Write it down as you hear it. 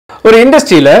ஒரு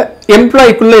இண்டஸ்ட்ரியில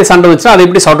எம்ப்ளாய்க்குள்ள சண்டை வந்துச்சுன்னா அதை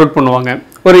எப்படி சார்ட் அவுட் பண்ணுவாங்க?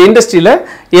 ஒரு இண்டஸ்ட்ரியில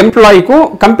எம்ப்ளாய்க்கும்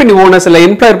கம்பெனி ஓனர்ஸ் இல்ல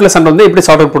எம்ப்ளாயருக்குள்ள சண்டை வந்து எப்படி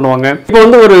சார்ட் அவுட் பண்ணுவாங்க? இப்போ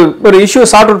வந்து ஒரு இஷ்யூ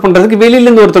சார்ட் அவுட் பண்றதுக்கு வெளியில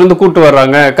இருந்து ஒருத்தர் வந்து கூட்டு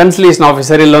வர்றாங்க, கன்சலியேஷன்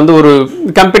ஆஃபீஸர் இல்ல வந்து ஒரு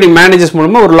கம்பெனி மேனேஜர்ஸ்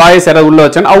மூலமா ஒரு லாயர்ஸ் யாராவது உள்ள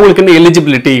வச்சாங்க, அவங்களுக்கு என்ன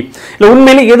எலிஜிபிலிட்டி இல்ல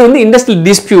உண்மையிலே எது வந்து இண்டஸ்ட்ரியல்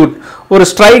டிஸ்பியூட் ஒரு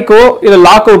ஸ்ட்ரைக்கோ இல்ல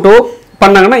லாக் அவுட்டோ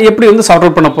பண்ணாங்கன்னா எப்படி வந்து சார்ட்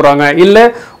அவுட் பண்ண போறாங்க, இல்ல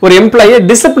ஒரு எம்ப்ளாயை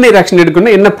டிசிப்ளினரி ஆக்ஷன்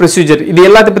எடுக்கணும் என்ன ப்ரொசீஜர், இது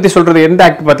எல்லாத்தையும் பத்தி சொல்றது எந்த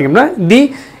ஆக்ட் பாத்தீங்கன்னா தி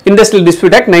இண்டஸ்ட்ரியல்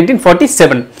டிஸ்பியூட் ஆக்ட்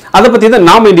 1947. அதை பத்தி தான்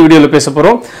நாம இந்த வீடியோல பேச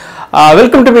போறோம்.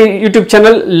 Welcome to my YouTube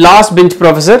channel last bench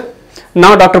professor.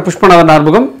 நான் டாக்டர் புஷ்பநாதன்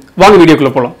ஆறுமுகம். வாங்க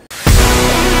வீடியோக்குள்ள போலாம்.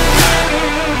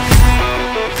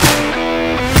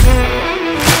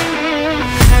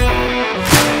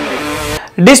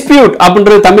 டிஸ்பியூட்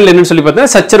அப்படின்றது தமிழ்ல என்னன்னு சொல்லி பார்த்தா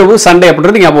சச்சரவு சண்டை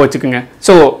அப்படின்றது ஞாபகம் வச்சுக்கோங்க.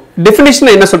 ஸோ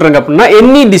டெஃபினிஷன் என்ன சொல்றாங்க அப்படின்னா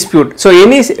any dispute, so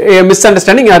any miss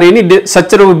understanding or any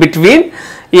சச்சரவு between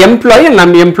employee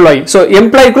and employee. So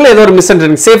எம்ப்ளாய்க்குள்ள ஏதோ ஒரு miss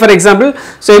understanding, say for example,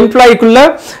 so எம்ப்ளாய்க்குள்ள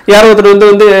யாரோ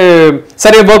ஒருத்தர் வந்து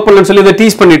சரியா ஒர்க் பண்ணலன்னு சொல்லி இதை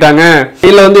டீஸ் பண்ணிட்டாங்க,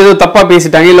 இல்ல வந்து ஏதோ தப்பா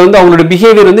பேசிட்டாங்க, இல்ல வந்து அவங்களோட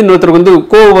பிஹேவியர் வந்து இன்னொருத்தருக்கு வந்து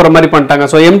கோவம் வர மாதிரி பண்ணிட்டாங்க.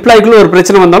 ஸோ எம்ப்ளாய்க்குள்ள ஒரு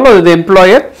பிரச்சனை வந்தாலும் அது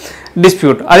எம்ப்ளாயர்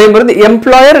டிஸ்பியூட். அதே மாதிரி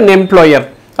எம்ப்ளாயர் அண்ட் எம்ப்ளாயர்,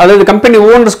 அதாவது கம்பெனி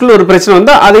ஓனர்ஸ்க்குள்ள ஒரு பிரச்சனை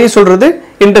வந்தா அதையும் சொல்றது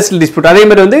இண்டஸ்ட்ரியல் டிஸ்பியூட். அதே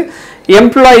மாதிரி வந்து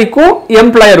எம்ப்ளாய்க்கும்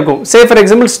எம்ப்ளாயருக்கும், சே ஃபார்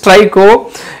எக்ஸாம்பிள் ஸ்ட்ரைக்கோ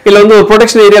இல்ல வந்து ஒரு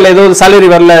ப்ரொடக்ஷன் ஏரியால ஏதோ சாலரி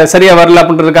வரல சரியா வரல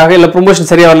அப்படின்றதுக்காக இல்ல ப்ரொமோஷன்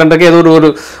சரியா வரலன்றதுக்கு ஏதோ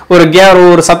ஒரு கேரோ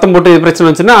ஒரு சத்தம் போட்டு இது பிரச்சனை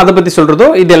வந்துச்சுன்னா அதை பத்தி சொல்றதோ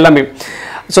இது எல்லாமே.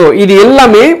 ஸோ இது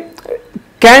எல்லாமே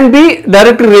can be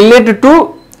directly related to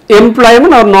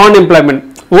employment R நான் எம்ப்ளாய்மெண்ட்.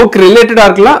 ஒர்க் ரிலேட்டடா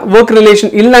இருக்கலாம், ஒர்க்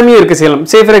ரிலேஷன் இல்லாமே இருக்க செய்யலாம்.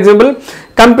 சே ஃபார் எக்ஸாம்பிள்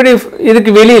கம்பெனி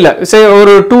இதுக்கு வெளியில சே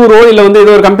ஒரு டூரோ இல்ல வந்து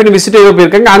ஏதோ ஒரு கம்பெனி விசிட்டோ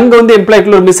போயிருக்காங்க, அங்க வந்து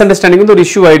எம்ப்ளாய்க்குள்ள ஒரு மிஸ் அண்டர்ஸ்டாண்டிங் வந்து ஒரு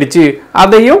இஷ்யூ ஆயிடுச்சு,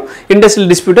 அதையும் இண்டஸ்ட்ரியல்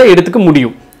டிஸ்பியூட்டா எடுத்துக்க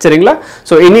முடியும். சரிங்களா?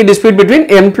 So any dispute between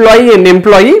employee and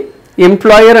employee,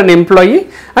 employer and employee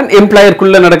and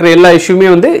எம்ப்ளாயருக்குள்ள நடக்கிற எல்லா இஷ்யூமே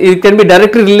வந்து it can be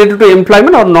directly related to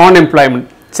employment R நான் எம்ப்ளாய்மெண்ட்.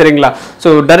 சரிங்களா?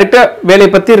 ஸோ டைரக்டா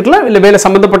வேலையை பத்தி இருக்கலாம் இல்ல வேலை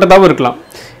சம்பந்தப்பட்டதாகவும் இருக்கலாம்.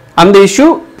 அந்த இஷ்யூ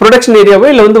ப்ரொடக்ஷன் ஏரியாவோ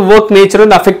இல்ல வந்து ஒர்க் நேச்சர்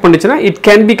வந்து affect பண்ணிச்சுன்னா it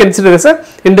can be consider as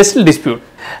industrial dispute.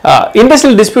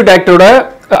 Industrial dispute ஆக்டோட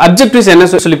objectives என்ன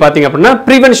சொல்லி பாத்தீங்க அப்படின்னா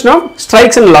prevention of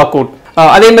strikes and log out,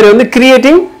 அதே மாதிரி வந்து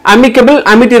creating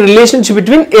amicable relationship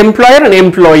between employer and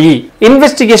employee,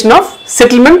 investigation of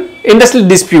settlement industrial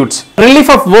disputes, relief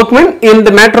of workmen in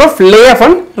the matter of layoff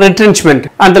and retrenchment,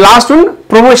 and the last one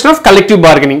promotion of collective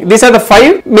bargaining. These are the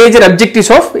 5 major objectives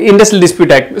of industrial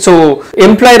dispute act. So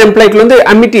employer க்கு வந்து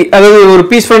amity, அதாவது ஒரு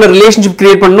பீஸ்ஃபுல்லான relationship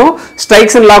create பண்ணனும்,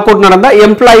 strikes and log out நடந்தா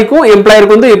எம்ப்ளாய்க்கும்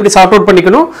எம்ப்ளாயருக்கு வந்து எப்படி sort out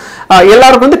பண்ணிக்கணும்,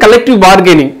 எல்லாருக்கும் வந்து கலெக்டிவ்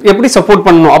பார்கெனிங் எப்படி சப்போர்ட்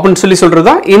பண்ணணும் அப்படின்னு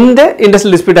சொல்றதா இந்த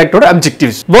industrial dispute ஆக்டோட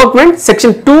objectives. ஒர்க்மென்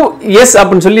section 2S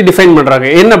அப்படின்னு சொல்லி டிஃபைன் பண்றாங்க.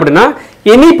 என்ன அப்படின்னா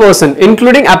any person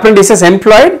including அப்ரெண்டிசஸ்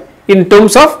employed in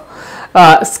terms of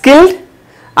skilled,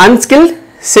 unskilled,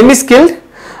 semi-skilled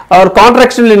or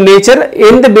contractual in nature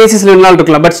எந்த பேசிஸ்ல வேணாலும்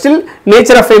இருக்கலாம், but still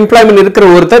nature of employment இருக்கிற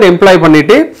ஒருத்தர் எம்ப்ளாய்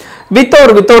பண்ணிட்டு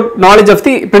without knowledge of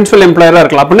the principal எம்ப்ளாயரா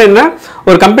இருக்கலாம். அப்படின்னா என்ன,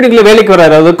 ஒரு கம்பெனிக்குள்ள வேலைக்கு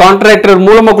வராரு, அதாவது கான்ட்ராக்டர்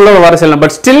மூலமாக்குள்ள வர செய்யலாம்,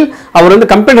 பட் ஸ்டில் அவர் வந்து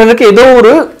கம்பெனிக்கு ஏதோ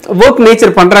ஒரு ஒர்க்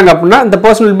நேச்சர் பண்றாங்க அப்படின்னா the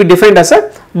person will be defined as a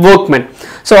workman.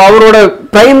 So அவரோட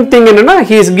பிரைம் திங் என்னன்னா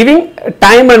he is giving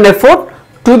time and effort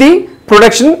to the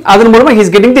production, அதன் மூலமா he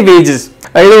is getting the wages.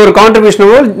 இது ஒரு கான்ட்ரிபியூஷனோ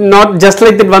நாட் ஜஸ்ட்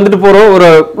லைக் தட் வந்துட்டு போறோம்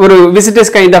ஒரு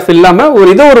விசிட்டர்ஸ் கைண்ட் ஆஃப் இல்லாம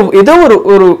ஏதோ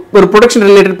ஒரு ப்ரொடக்ஷன்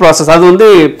ரிலேட்டட் ப்ராசஸ். அது வந்து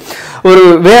ஒரு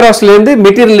வேர் ஹவுஸ்ல இருந்து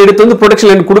மெட்டீரியல் எடுத்து வந்து ப்ரொடக்ஷன்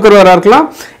லைன் கொடுக்கறவரா இருக்கலாம்,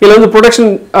 இல்ல வந்து ப்ரொடக்ஷன்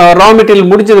ரா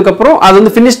மெட்டீரியல் முடிஞ்சதுக்கு அப்புறம் அது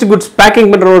வந்து ஃபினிஷ்டு குட்ஸ்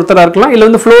பேக்கிங் பண்ற ஒருத்தரா இருக்கலாம், இல்ல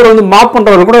வந்து ஃப்ளோர் வந்து மாப்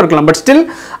பண்றவர் கூட இருக்கலாம், பட் ஸ்டில்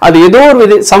அது ஏதோ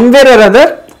ஒரு somewhere R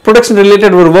other production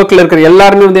related ஒரு ஒர்க்ல இருக்கிற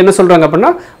எல்லாருமே வந்து என்ன சொல்றாங்க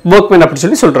அப்படின்னா ஒர்க்மேன்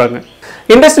அப்படின்னு சொல்றாங்க.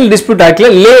 இண்டஸ்ட்ரியல் டிஸ்பியூட் ஆக்ட்ல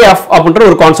லே ஆஃப் அப்படின்ற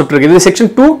ஒரு கான்செப்ட் இருக்கு. இது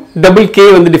செக்ஷன் 2K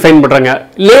வந்து டிஃபைன் பண்றாங்க.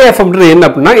 லே ஆஃப் அப்படின்றது என்ன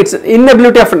அப்படின்னா it's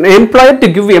inability of an employer to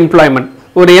give employment.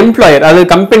 ஒரு எம்ப்ளாயர், அது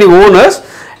கம்பெனி ஓனர்ஸ்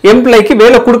எம்ப்ளாய்க்கு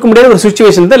வேலை கொடுக்க முடியாத ஒரு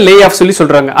சிச்சுவேஷன் தான் லே ஆஃப் சொல்லி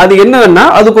சொல்றாங்க. அது என்னன்னா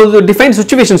அதுக்கு ஒரு டிஃபைன்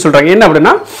சிச்சுவேஷன் சொல்றாங்க. என்ன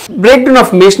அப்படின்னா break down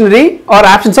of machinery R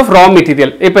options of raw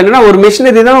material. இப்போ என்னன்னா ஒரு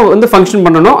மெஷினரி தான் வந்து ஃபங்க்ஷன்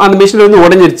பண்ணணும், அந்த மெஷினரி வந்து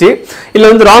உடைஞ்சிருச்சு, இல்ல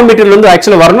வந்து ரா மெட்டீரியல் வந்து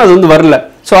ஆக்சுவலா வரணும், அது வந்து வரல.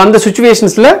 ஸோ அந்த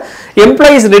சிச்சுவேஷன்ஸ்ல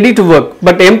employee is ready to work,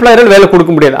 but எம்ப்ளாயரால் வேலை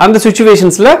கொடுக்க முடியாது. அந்த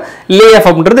சிச்சுவேஷன்ஸ்ல லே ஆஃப்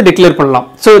அப்படின்றது டிக்ளேர் பண்ணலாம்.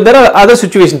 So there are other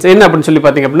situations என்ன அப்படின்னு சொல்லி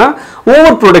பார்த்தீங்க அப்படின்னா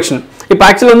ஓவர் ப்ரொடக்ஷன். இப்போ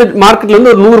ஆக்சுவலா வந்து மார்க்கெட்ல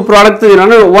வந்து ஒரு 100 ப்ராடக்ட்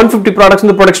 150 ப்ராடக்ட்ஸ்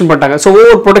வந்து ப்ரொடக்ஷன் பண்ணிட்டாங்க. ஸோ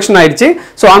ஓவர் ப்ரொடக்ஷன் ஆயிடுச்சு.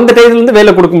 ஸோ அந்த டைத்துல வந்து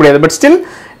வேலை கொடுக்க முடியாது, பட் ஸ்டில்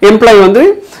எம்ப்ளாயி வந்து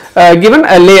கிவன்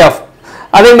லே ஆஃப்.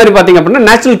 அதே மாதிரி பார்த்தீங்க அப்படின்னா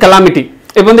நேச்சுரல் கலாமிட்டி.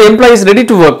 இப்போ வந்து employee is ready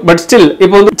to work, but still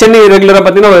இப்போ வந்து சென்னை ரெகுலரா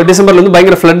பார்த்தீங்கன்னா டிசம்பர்ல வந்து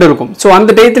பயங்கர ஃப்ளட் இருக்கும். ஸோ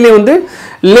அந்த டைத்துலேயே வந்து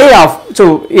lay off. So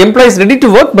employee is ready to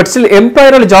work, but still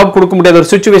எம்ப்ளாயரால் job கொடுக்க முடியாத ஒரு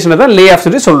சிச்சுவேஷனை தான் லே ஆஃப்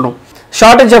சொல்லி சொல்லணும்.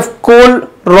 Shortage of goal,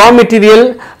 raw material,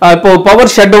 இப்போ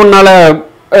பவர் ஷட் டவுன்னால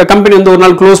கம்பெனி வந்து ஒரு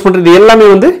நாள் க்ளோஸ் பண்றது எல்லாமே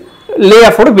வந்து லே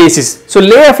ஆஃபோட பேசிஸ். ஸோ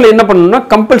லே ஆஃப்ல என்ன பண்ணணும்னா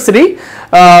கம்பல்சரி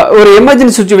ஒரு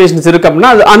எமர்ஜென்சி சுச்சுவேஷன்ஸ் இருக்கு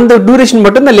அப்படின்னா அது அந்த டியூரேஷன்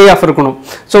மட்டும் தான் லே ஆஃப் இருக்கணும்.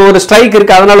 ஸோ ஒரு ஸ்ட்ரைக்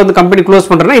இருக்கு அதனால வந்து கம்பெனி க்ளோஸ்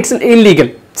பண்றேன்னா இட்ஸ்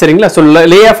இல்லீகல். சரிங்களா? ஸோ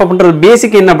லே ஆஃப் அப்படின்றது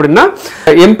பேசிக் என்ன அப்படின்னா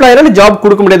எம்ப்ளாயரால ஜாப்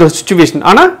கொடுக்க முடியாத ஒரு சுச்சுவேஷன்,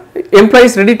 ஆனால்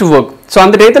employees ready to work. So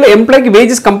அந்த டயத்தில் எம்ப்ளாய்க்கு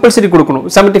வேஜஸ் கம்பல்சரி கொடுக்கணும்.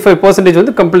 75%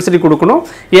 வந்து கம்பல்சரி கொடுக்கணும்.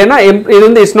 ஏன்னா இது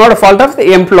வந்து it's not a fault of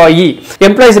employee.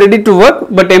 Employees ready to work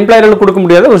but எம்ப்ளாயரால் கொடுக்க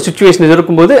முடியாத ஒரு சுச்சுவேஷன்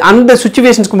இருக்கும்போது அந்த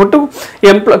சுச்சுவேஷன்ஸ்க்கு மட்டும்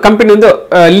கம்பெனி வந்து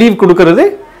லீவ் கொடுக்கறது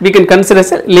we can consider as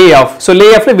a lay off. So lay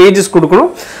offல wages கொடுக்கணும்.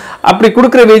 அப்படி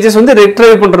கொடுக்குற wages வந்து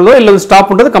retrieve பண்றதோ இல்ல ஸ்டாப்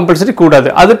பண்றது கம்பல்சரி கூடாது.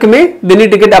 அதுக்குமே they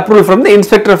need to get approval from the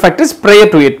inspector of factories prior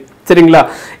to it. சரிங்களா?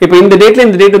 இப்போ இந்த டேட்ல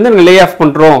இந்த டேட் வந்து நாங்க லே ஆஃப்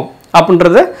பண்றோம்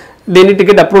அப்படின்றத they need to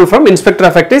get approval from inspector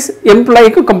of factories.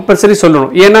 எம்ப்ளாய்க்கு compulsory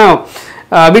சொல்லணும். ஏன்னா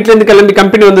வீட்ல இருந்து கிளம்பி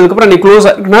கம்பெனி வந்ததுக்கு அப்புறம் நீ க்ளோஸ்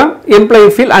ஆகுனா எம்ப்ளாயி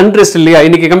ஃபீல் அன்ரெஸ்ட் இல்லையா,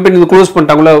 இன்னைக்கு கம்பெனி வந்து க்ளோஸ்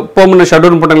பண்ணிட்டாங்களா, பெர்மனன்ட் ஷட்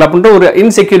டவுன் பண்ணிட்டாங்களா அப்படின்ற ஒரு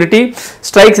இன்செக்யூரிட்டி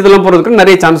ஸ்ட்ரைக்ஸ் இதெல்லாம் போறதுக்கு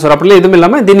நிறைய சான்ஸ் வரும். அப்படி எதுவும்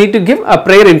இல்லாம they need to give a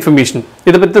prior information.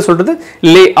 இத பத்தி சொல்றது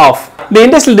lay off. The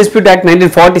Industrial Dispute Act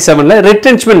 1947ல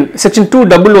retrenchment section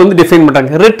 2 வந்து டிஃபைன்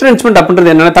பண்றாங்க. retrenchment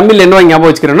அப்படின்றது என்னன்னா தமிழ்ல என்ன ஞாபகம்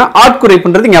வச்சுக்கிறேன்னா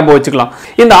ஆட்குறைப்புன்றது ஞாபகம் வச்சுக்கலாம்.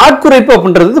 இந்த ஆட்குறைப்பு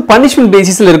அப்படின்றது பனிஷ்மென்ட்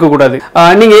பேசிஸ்ல இருக்க கூடாது.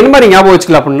 நீங்க என்ன மாதிரி ஞாபகம்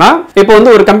வச்சுக்கலாம் அப்படின்னா இப்போ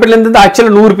வந்து ஒரு கம்பெனில இருந்து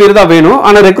ஆக்சுவலா 100 பேர் தான் வேணும்,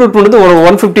 ஆனா ரெக்ரூட் பண்ணது ஒரு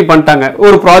 150 பண்ணிட்டாங்க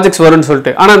ஒரு ப்ராஜெக்ட்ஸ் வரும்னு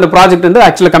சொல்லிட்டு. ஆனா அந்த ப்ராஜெக்ட் வந்து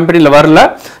ஆக்சுவலா கம்பெனில வரல.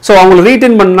 சோ அவங்களை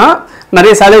ரீடைன் பண்ணா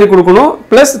நிறைய சேலரி கொடுக்கணும்,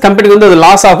 பிளஸ் கம்பெனிக்கு வந்து அது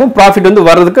லாஸ் ஆகும், ப்ராஃபிட் வந்து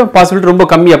வர்றதுக்கு பாசிபிலிட்டி ரொம்ப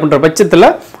கம்மி அப்படின்ற பட்சத்தில்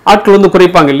ஆட்கள் வந்து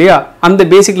குறைப்பாங்க இல்லையா, அந்த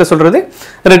பேசிக்ல சொல்றது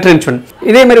ரெட்ரென்ச்மெண்ட்.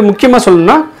 இதே மாதிரி முக்கியமா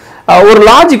சொல்லணும்னா ஒரு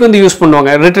லாஜிக் வந்து யூஸ்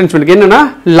பண்ணுவாங்க ரெட்ரென்ச்மெண்ட்க்கு. என்னன்னா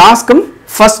லாஸ்ட் கம்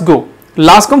ஃபர்ஸ்ட் கோ.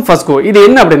 லாஸ்ட் கம் ஃபர்ஸ்ட் கோ இது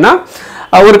என்ன அப்படின்னா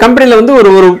ஒரு கம்பெனில வந்து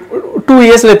ஒரு 2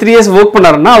 years இல்ல 3 years ஒர்க்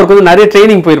பண்ணாருன்னா அவருக்கு வந்து நிறைய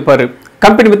ட்ரைனிங் போயிருப்பாரு,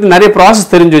 கம்பெனி பத்தி நிறைய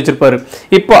ப்ராசஸ் தெரிஞ்சு வச்சிருப்பாரு.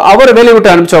 இப்போ அவர் வேலையை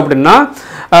விட்டு அனுப்பிச்சோம் அப்படின்னா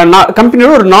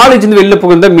கம்பெனியோட ஒரு நாலேஜ் வந்து வெளில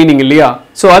போகுது மீனிங் இல்லையா.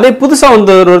 ஸோ அதே புதுசாக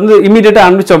வந்து இமீடியட்டாக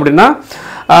அனுப்பிச்சோம் அப்படின்னா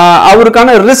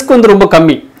அவருக்கான ரிஸ்க் வந்து ரொம்ப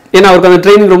கம்மி. ஏன்னா அவருக்கு அந்த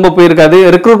ட்ரைனிங் ரொம்ப போயிருக்காது,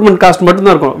 ரெக்ரூட்மெண்ட் காஸ்ட்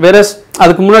மட்டும்தான் இருக்கும். வேற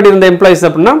அதுக்கு முன்னாடி இருந்த எம்ப்ளாயிஸ்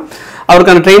அப்படின்னா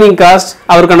அவருக்கான ட்ரைனிங் காஸ்ட்,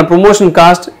 அவருக்கான ப்ரொமோஷன்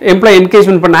காஸ்ட், எம்ப்ளாய்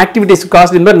என்கேஜ்மெண்ட் பண்ண ஆக்டிவிட்டிஸ்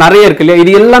காஸ்ட் இந்த மாதிரி நிறைய இருக்கு இல்லையா.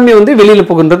 இது எல்லாமே வந்து வெளியில்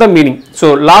போகுன்றதா meaning. So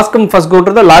last come first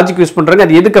கோன்றத logic use பண்ணுறாங்க.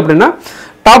 அது எதுக்கு அப்படின்னா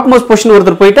டாப் மோஸ்ட் பொசிஷன்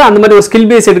ஒருத்தர் போயிட்டு அந்த மாதிரி ஒரு ஸ்கில்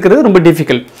பேஸ் எடுக்கிறது ரொம்ப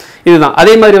டிஃபிகல்ட். இதுதான்.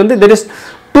 அதே மாதிரி வந்து there is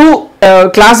 2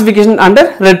 classification under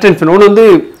retrenchment. ஒன்று வந்து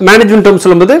மேனேஜ்மெண்ட் டேர்ம்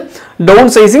சொல்லும்போது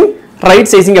டவுன் சைசிங், ரைட்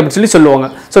சைசிங் அப்படின்னு சொல்லுவாங்க.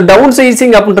 ஸோ டவுன்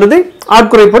சைசிங் அப்படின்றது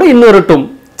ஆட்குறைப்போட இன்னொரு டேர்ம்.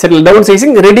 சரி, down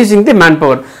sizing reducing the man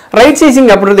power. Right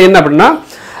sizing அப்படின்றது என்ன அப்படின்னா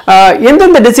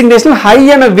எந்தெந்த டெசிக்னேஷன்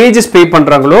ஹையான வேஜஸ் பே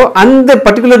பண்றாங்களோ அந்த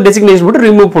பர்டிகுலர் டெசிக்னேஷன் மட்டும்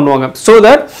ரிமூவ் பண்ணுவாங்க. ஸோ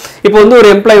தட் இப்போ வந்து ஒரு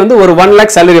எம்ப்ளாய் வந்து ஒரு 1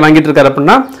 lakh சேலரி வாங்கிட்டு இருக்காரு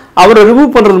அப்படின்னா அவரை ரிமூவ்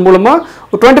பண்றது மூலமா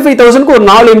 25,000க்கு ஒரு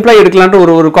 4 எம்ப்ளாய் எடுக்கலான்ற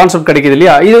ஒரு கான்செப்ட் கிடைக்குது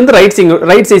இல்லையா. இது வந்து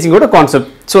ரைட் சைசிங்கோட கான்செப்ட்.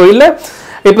 ஸோ இல்ல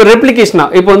இப்போ ரெப்ளிகேஷனா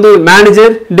இப்போ வந்து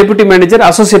manager, deputy manager,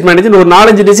 associate manager ஒரு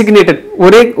 4-5 டெசிக்னேட்டட்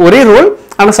ஒரே ரோல்,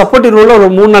 ஆனால் சப்போர்ட்டிவ் ரோல்ல ஒரு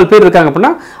 3-4 பேர் இருக்காங்க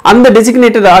அப்படின்னா அந்த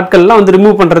டெசிக்னேட்டட் ஆட்கள்லாம் வந்து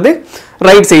ரிமூவ் பண்றது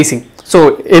right sizing. So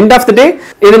end of the டே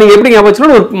இதை நீங்க எப்படி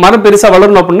ஞாபகம் ஒரு மரம் பெருசா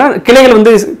வளரணும் அப்படின்னா கிளைகள்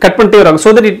வந்து கட் பண்ணிட்டே வராங்க. So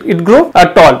that it grow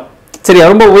at all. சரி,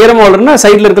 ரொம்ப உயரமா வளரும்னா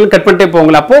சைட்ல இருக்கிறது கட் பண்ணிட்டே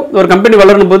போவாங்க. அப்போ ஒரு கம்பெனி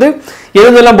வளரும் போது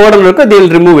எதெல்லாம் போர்டன் இருக்கோ they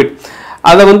will remove it.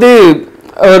 அதை வந்து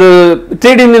ஒரு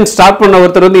ட்ரேட் யூனியன் ஸ்டார்ட் பண்ண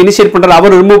ஒருத்தர் வந்து இனிஷியேட் பண்றாரு,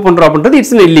 அவர் ரிமூவ் பண்றோம் அப்படின்றது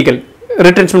இட்ஸ் இல்லீகல்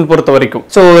ரெட்ரென்ச்மெண்ட் பொறுத்த வரைக்கும்.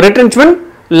 ஸோ ரெட்ரென்ச்மெண்ட்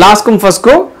லாஸ்ட் கம் ஃபர்ஸ்ட்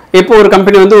கோ. எப்போ ஒரு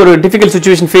கம்பெனி வந்து ஒரு டிஃபிகல்ட்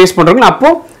சுச்சுவேஷன் ஃபேஸ் பண்றாங்க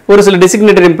அப்போ ஒரு சில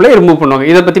டெசிக்னேட்டட் எம்ப்ளாய் ரிமூவ் பண்ணுவாங்க.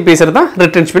 இதை பத்தி பேசுறது தான்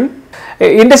ரெட்ரென்ச்மெண்ட்.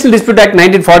 Industrial dispute act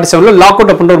 1947ல log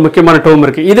out அப்படின்ற ஒரு முக்கியமான டேர்ம்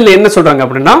இருக்கு. இதுல என்ன சொல்றாங்க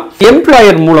அப்படின்னா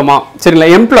எம்ப்ளாயர் மூலமா சரிங்களா,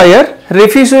 employer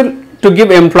refusal to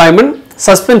give employment,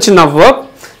 suspension of work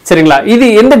சரிங்களா. இது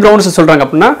எந்த கிரவுண்ட்ஸ் சொல்றாங்க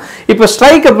அப்படின்னா இப்போ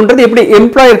ஸ்ட்ரைக் அப்படின்றது எப்படி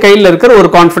எம்ப்ளாயர் கையில் இருக்கிற ஒரு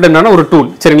கான்ஃபிடென்டான ஒரு டூல்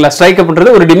சரிங்களா. ஸ்ட்ரைக்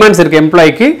அப்படின்றது ஒரு டிமாண்ட்ஸ் இருக்கு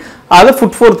எம்ப்ளாய்க்கு, அதை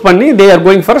ஃபுட் ஃபோர்த் பண்ணி they are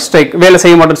going for strike, வேலை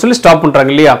செய்ய மாட்டேன்னு சொல்லி ஸ்டாப்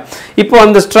பண்றாங்க இல்லையா. இப்போ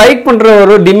அந்த ஸ்ட்ரைக் பண்ற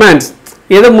ஒரு டிமாண்ட்ஸ்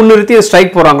எதை முன்னிறுத்தி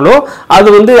ஸ்ட்ரைக் போறாங்களோ அது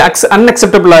வந்து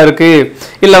அன்அக்செப்டபிளா இருக்கு,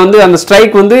 இல்ல வந்து அந்த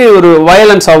ஸ்ட்ரைக் வந்து ஒரு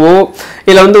வயலன்ஸாவோ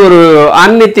இல்ல வந்து ஒரு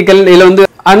அன்எத்திக்கல் இல்ல வந்து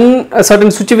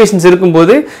அன்சர்டன் சுச்சுவேஷன்ஸ்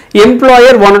இருக்கும்போது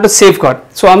employer wanted to safeguard.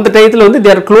 So அந்த டயத்தில் வந்து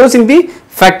they are closing the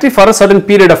factory for a certain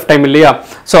period of time இல்லையா.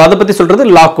 ஸோ அதை பத்தி சொல்றது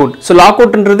log out. So lock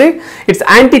அவுட்ன்றது it's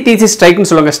anti thesis ஸ்ட்ரைக்னு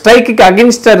சொல்லுவாங்க. ஸ்ட்ரைக்கு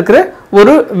அகேன்ஸ்டா இருக்கிற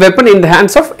ஒரு weapon in the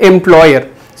hands of employer.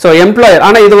 So employer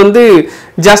ஆனால் இது வந்து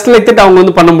ஜஸ்ட் லைக் தட் அவங்க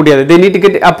வந்து பண்ண முடியாது. They need to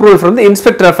get approval from the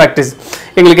inspector of factories.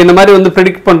 எங்களுக்கு இந்த மாதிரி வந்து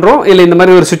ப்ரெடிக்ட் பண்றோம் இல்லை இந்த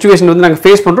மாதிரி ஒரு சுச்சுவேஷன் வந்து நாங்கள்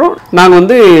ஃபேஸ் பண்றோம், நாங்கள்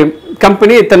வந்து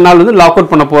கம்பெனி இத்தனை நாள் வந்து லாக்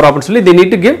அவுட் பண்ண போறோம் அப்படின்னு சொல்லி they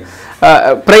need to give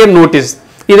prior notice.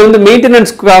 இது வந்து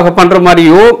மெயின்டெனன்ஸ்க்காக பண்ற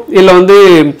மாதிரியோ இல்லை வந்து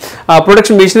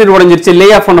ப்ரொடக்ஷன் மிஷினரி உடஞ்சிருச்சு லே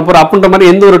ஆஃப் பண்ண போறோம் அப்படின்ற மாதிரி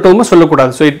எந்த ஒரு டேர்மும்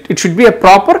சொல்லக்கூடாது. So it should be a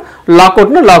proper lock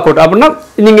அவுட்னா log out அப்படின்னா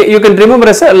நீங்க you can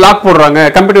remember as lock போடுறாங்க,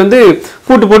 கம்பெனி வந்து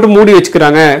போட்டு மூடி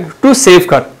வச்சுக்கிறாங்க டு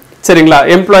சேஃப்கார்ட் சரிங்களா.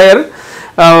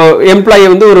 எம்ப்ளாயி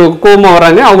வந்து ஒரு கோமா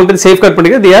வராங்க, அவங்கள்ட்ட சேஃப்கார்ட்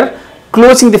பண்ணிக்க they are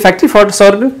closing the factory for a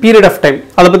certain period of time.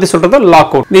 அதை பத்தி சொல்றது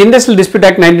lockout. The Industrial Dispute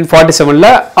Act 1947ல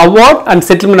award and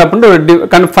settlement அப்படின்ற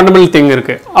ஒரு fundamental thing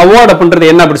இருக்கு. award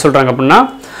அப்படின்றது என்ன அப்படி சொல்றாங்க அப்படின்னா,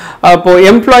 அப்போ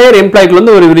எம்ப்ளாய்க்கு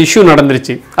வந்து ஒரு இஷ்யூ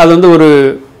நடந்துருச்சு. அது வந்து ஒரு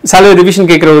salary revision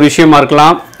கேட்குற ஒரு விஷயமா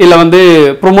இருக்கலாம், இல்லை வந்து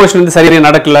ப்ரொமோஷன் வந்து சரியாக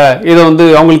நடக்கல, இதை வந்து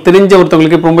அவங்களுக்கு தெரிஞ்ச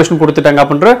ஒருத்தவங்களுக்கு ப்ரொமோஷன் கொடுத்துட்டாங்க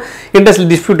அப்படின்ற இண்டஸ்ட்ரியல்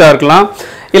டிஸ்பியூட்டாக இருக்கலாம்,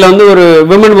 இல்லை வந்து ஒரு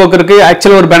விமன் ஒர்க்கருக்கு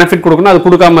ஆக்சுவலாக ஒரு பெனிஃபிட் கொடுக்கணும் அது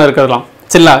கொடுக்காம இருக்கலாம்,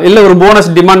 சரிங்களா, இல்லை ஒரு போனஸ்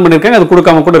டிமாண்ட் பண்ணியிருக்காங்க அது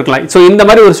கொடுக்காம கூட இருக்கலாம். ஸோ இந்த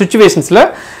மாதிரி ஒரு சுச்சுவேஷன்ஸில்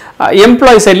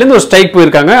எம்ப்ளாயி சைட்லேருந்து ஒரு ஸ்ட்ரைக்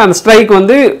போயிருக்காங்க. அந்த ஸ்ட்ரைக்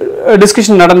வந்து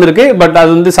டிஸ்கஷன் நடந்திருக்கு, பட்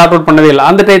அது வந்து சார்ட் அவுட் பண்ணதே இல்லை.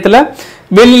 அந்த டயத்தில்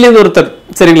வெளியிலேருந்து ஒருத்தர்,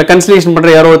 சரிங்களா, கன்சலேஷன்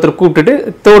பண்ணுற யாரோ ஒருத்தர் கூப்பிட்டுட்டு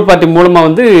தேர்ட் பார்ட்டி மூலமாக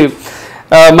வந்து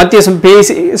மத்தியசம்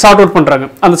பேசி சார்ட் அவுட் பண்ணுறாங்க.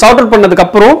 அந்த சார்ட் அவுட்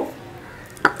பண்ணதுக்கப்புறம்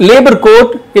லேபர்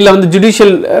கோர்ட் இல்லை வந்து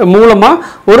ஜுடிஷியல்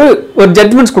மூலமாக ஒரு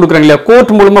ஜட்மெண்ட்ஸ் கொடுக்குறாங்க இல்லையா,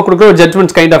 கோர்ட் மூலமாக கொடுக்குற ஒரு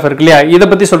ஜட்மெண்ட்ஸ் கைண்ட் ஆஃப் இருக்கு இல்லையா, இதை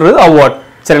பற்றி சொல்கிறது அவார்ட்,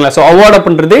 சரிங்களா. ஸோ அவார்ட்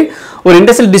அப்படின்றது ஒரு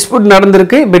இண்டஸ்ட்ரியல் டிஸ்பியூட்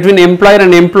நடந்திருக்கு பிட்வீன் எம்ப்ளாயர்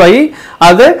அண்ட் எம்ப்ளாயி,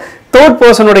 அதை தேர்ட்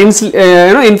பர்சனோட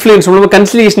இன்ஃப்ளூயன்ஸ் மூலமாக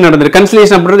கன்சிலியேஷன் நடந்திருக்கு.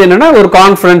 கன்சிலியேஷன் அப்படின்றது என்னன்னா ஒரு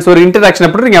கான்ஃபரன்ஸ், ஒரு இன்டராக்ஷன்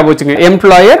அப்படின்றது ஞாபகம் வச்சுங்க.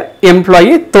 எம்ப்ளாயர்,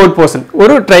 எம்ப்ளாயி, தேர்ட் பர்சன்,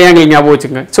 ஒரு ட்ரையாங்கிள் ஞாபகம்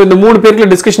வச்சுங்க. ஸோ இந்த 3 பேருக்குள்ள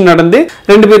டிஸ்கஷன் நடந்து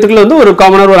 2 பேருக்குள்ள வந்து ஒரு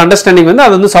காமனாக ஒரு அண்டர்ஸ்டாண்டிங் வந்து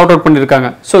அதை வந்து சார்ட் அவுட் பண்ணியிருக்காங்க.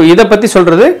 ஸோ இதை பற்றி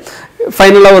சொல்றது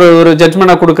ஃபைனலாக ஒரு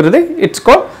ஜட்மெண்டாக கொடுக்கறது இட்ஸ்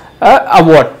கால்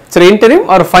அவார்ட். சரி, interim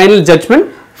R final judgement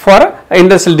for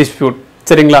industrial dispute,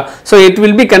 சரிங்களா. So it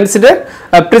will be consider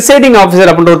presiding officer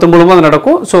அப்படின்ற ஒருத்தர் மூலமாக அது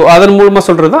நடக்கும். ஸோ அதன் மூலமாக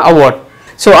சொல்றது தான் அவார்ட்.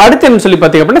 ஸோ அடுத்து என்ன சொல்லி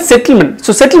பார்த்தீங்க அப்படின்னா செட்டில்மெண்ட்.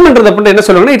 ஸோ செட்டில்மெண்ட் அப்படின்னா என்ன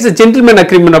சொல்லுவாங்கன்னா இட்ஸ் ஜென்டில்மேன்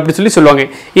அக்ரிமெண்ட் அப்படி சொல்லுவாங்க.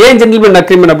 ஏன் ஜென்டில்மேன்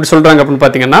அக்ரிமெண்ட் அப்படி சொல்றாங்க அப்படின்னு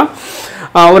பார்த்தீங்கன்னா,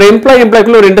 ஒரு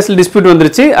எம்ப்ளாய்க்குள்ள ஒரு இண்டஸ்ட்ரியல் டிஸ்பியூட்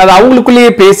வந்துருச்சு, அது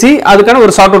அவங்களுக்குள்ளேயே பேசி அதுக்கான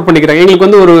ஒரு சார்ட் அவுட் பண்ணிக்கிறாங்க. எங்களுக்கு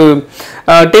வந்து ஒரு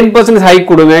 10% ஹைக்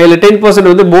கொடுங்க, இல்லை 10%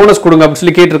 வந்து போனஸ் கொடுங்க அப்படின்னு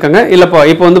சொல்லி கேட்டிருக்காங்க. இல்லைப்பா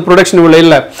இப்போ வந்து ப்ரொடக்ஷன் இவ்வளோ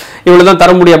இல்லை, இவ்வளோ தான் தர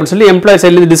முடியும் அப்படின்னு சொல்லி எம்ப்ளாய்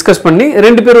சைட்லேருந்து டிஸ்கஸ் பண்ணி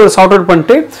 2 பேரும் ஒரு சார்ட் அவுட்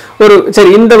பண்ணிட்டு ஒரு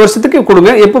சரி இந்த வருஷத்துக்கு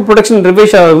கொடுங்க, எப்போ ப்ரொடக்ஷன்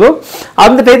ரிவைஸ் ஆகுதோ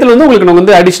அந்த டயத்தில் வந்து உங்களுக்கு நாங்கள்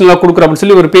வந்து அடிஷனலாக கொடுக்குறோம் அப்படின்னு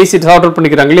சொல்லி ஒரு பேசி சார்ட் அவுட்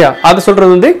பண்ணிக்கிறாங்க இல்லையா, அதை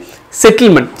சொல்றது வந்து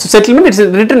settlement. So settlement it's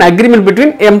written agreement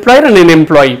between employer and an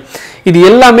employee. இது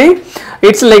எல்லாமே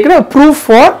it's like proof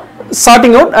for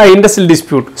sorting out industrial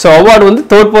dispute. So award வந்து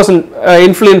தேர்ட் பர்சன்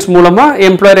இன்ஃப்ளூயன்ஸ் மூலமாக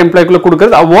எம்ப்ளாய்க்குள்ள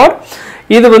கொடுக்குறது அவார்ட்.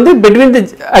 இது வந்து between the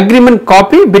agreement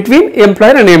copy between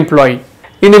employer and employee.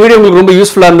 இந்த video உங்களுக்கு ரொம்ப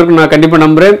யூஸ்ஃபுல்லாக இருந்திருக்கும் நான் கண்டிப்பாக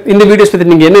நம்புறேன். இந்த வீடியோஸ் பற்றி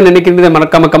நீங்கள் என்ன நினைக்கிறீங்க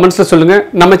மறக்காம கமெண்ட்ஸில் சொல்லுங்க.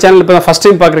 நம்ம சேனல் இப்போ தான் ஃபர்ஸ்ட்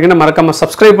டைம் பார்க்குறீங்கன்னா மறக்காம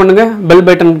சப்ஸ்கிரைப் பண்ணுங்க, பெல்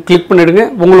பட்டன் கிளிக் பண்ணிடுங்க.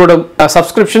 உங்களோட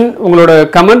சப்ஸ்கிரிப்ஷன், உங்களோட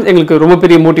கமெண்ட் எங்களுக்கு ரொம்ப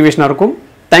பெரிய மோட்டிவேஷனாக இருக்கும்.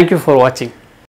 தேங்க்யூ ஃபார் வாட்சிங்.